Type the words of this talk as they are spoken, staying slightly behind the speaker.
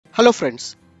Hello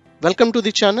friends, welcome to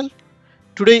the channel.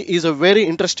 Today is a very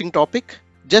interesting topic.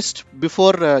 Just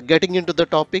before getting into the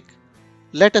topic,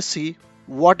 let us see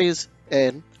what is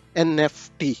an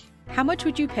NFT. How much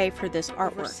would you pay for this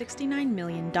artwork? Over $69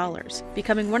 million,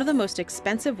 becoming one of the most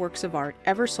expensive works of art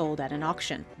ever sold at an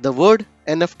auction. The word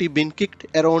NFT been kicked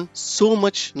around so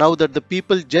much now that the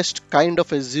people just kind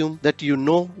of assume that you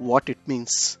know what it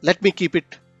means. Let me keep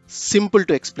it simple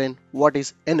to explain what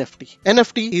is NFT.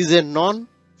 NFT is a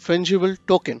non-fungible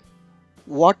token.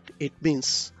 What it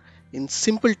means? In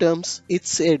simple terms,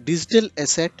 it's a digital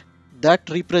asset that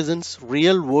represents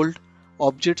real-world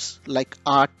objects like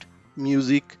art,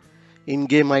 music,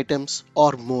 in-game items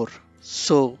or more.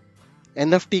 So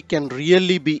NFT can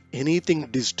really be anything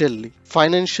digitally.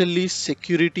 Financially,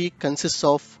 security consists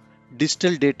of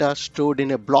digital data stored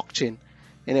in a blockchain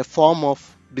in a form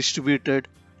of distributed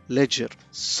ledger.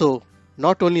 So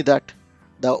not only that,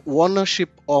 the ownership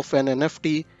of an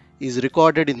NFT is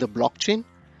recorded in the blockchain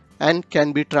and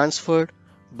can be transferred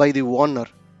by the owner,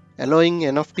 allowing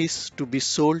NFTs to be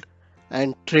sold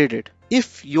and traded.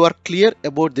 If you are clear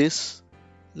about this,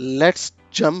 let's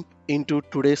jump into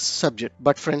today's subject.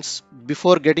 But friends,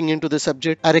 before getting into the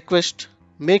subject, I request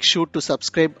make sure to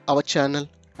subscribe our channel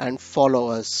and follow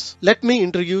us. Let me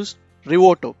introduce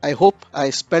Revuto. I hope I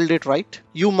spelled it right.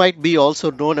 You might be also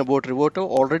known about Revuto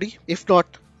already. If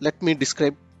not, let me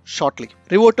describe shortly.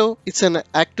 Revuto, it's an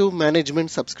active management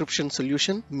subscription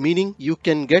solution, meaning you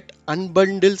can get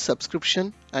unbundled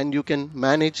subscription and you can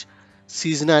manage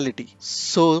seasonality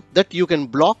so that you can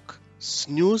block,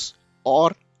 snooze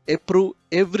or approve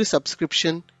every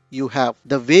subscription you have.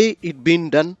 The way it been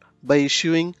done by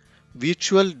issuing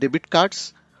virtual debit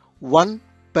cards, one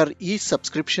per each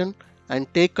subscription,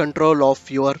 and take control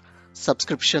of your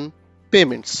subscription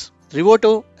payments.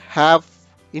 Revuto have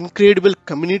incredible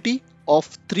community of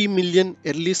 3 million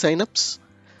early signups.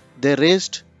 They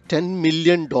raised $10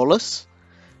 million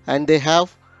and they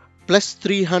have plus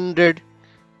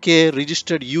 300k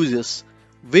registered users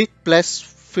with plus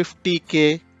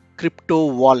 50k crypto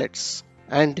wallets.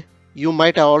 And you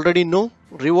might already know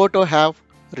Revuto have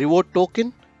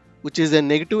REVUtoken, which is a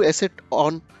negative asset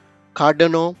on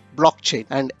Cardano blockchain,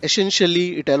 and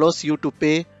essentially it allows you to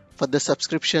pay for the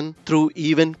subscription through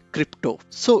even crypto.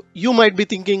 So you might be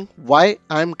thinking why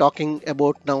I'm talking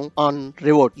about now on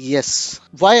Revuto. Yes,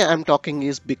 why I'm talking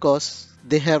is because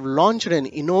they have launched an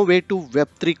innovative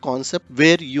Web3 concept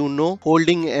where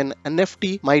holding an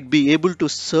NFT might be able to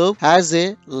serve as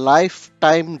a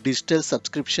lifetime digital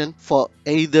subscription for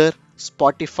either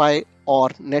Spotify or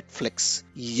Netflix.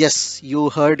 Yes, you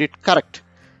heard it correct.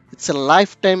 It's a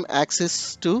lifetime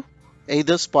access to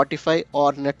either Spotify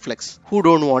or Netflix. Who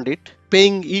don't want it?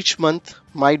 Paying each month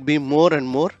might be more and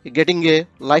more. Getting a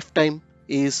lifetime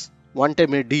is one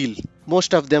time a deal.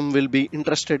 Most of them will be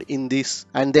interested in this,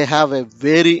 and they have a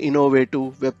very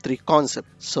innovative Web3 concept.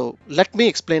 So let me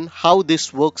explain how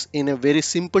this works in a very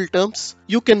simple terms.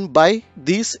 You can buy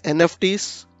these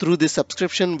NFTs through the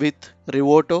subscription with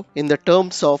Revuto in the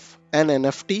terms of an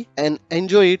NFT and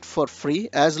enjoy it for free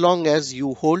as long as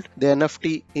you hold the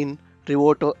NFT in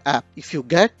Revuto app. If you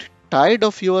get tired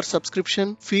of your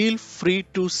subscription, feel free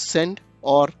to send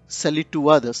or sell it to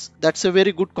others. That's a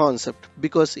very good concept,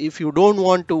 because if you don't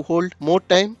want to hold more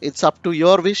time, it's up to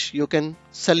your wish. You can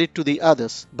sell it to the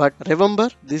others. But remember,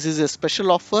 this is a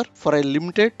special offer for a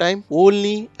limited time,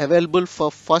 only available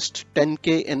for first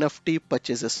 10k NFT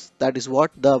purchases. That is what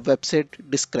the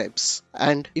website describes.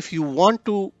 And if you want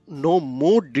to know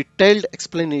more detailed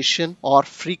explanation or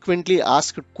frequently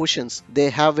asked questions, they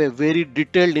have a very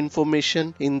detailed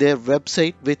information in their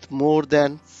website with more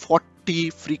than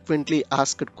 40 frequently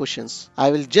asked questions.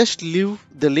 I will just leave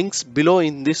the links below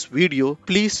in this video.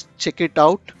 Please check it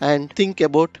out and think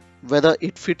about whether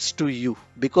it fits to you,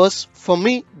 because for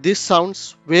me this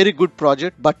sounds very good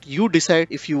project, but you decide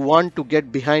if you want to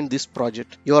get behind this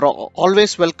project. You are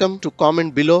always welcome to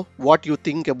comment below what you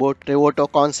think about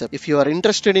Revuto concept. If you are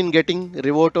interested in getting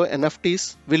Revuto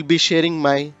NFTs, we'll be sharing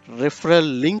my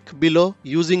referral link below.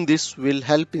 Using this will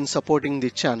help in supporting the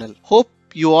channel. Hope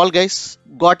you all guys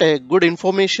got a good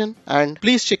information, and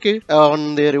please check it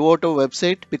on the Revuto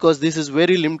website, because this is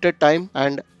very limited time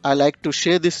and I like to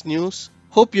share this news.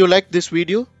 Hope you like this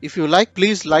video. If you like,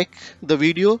 please like the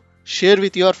video, share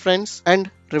with your friends, and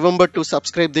remember to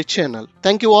subscribe the channel.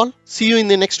 Thank you all. See you in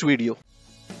the next video.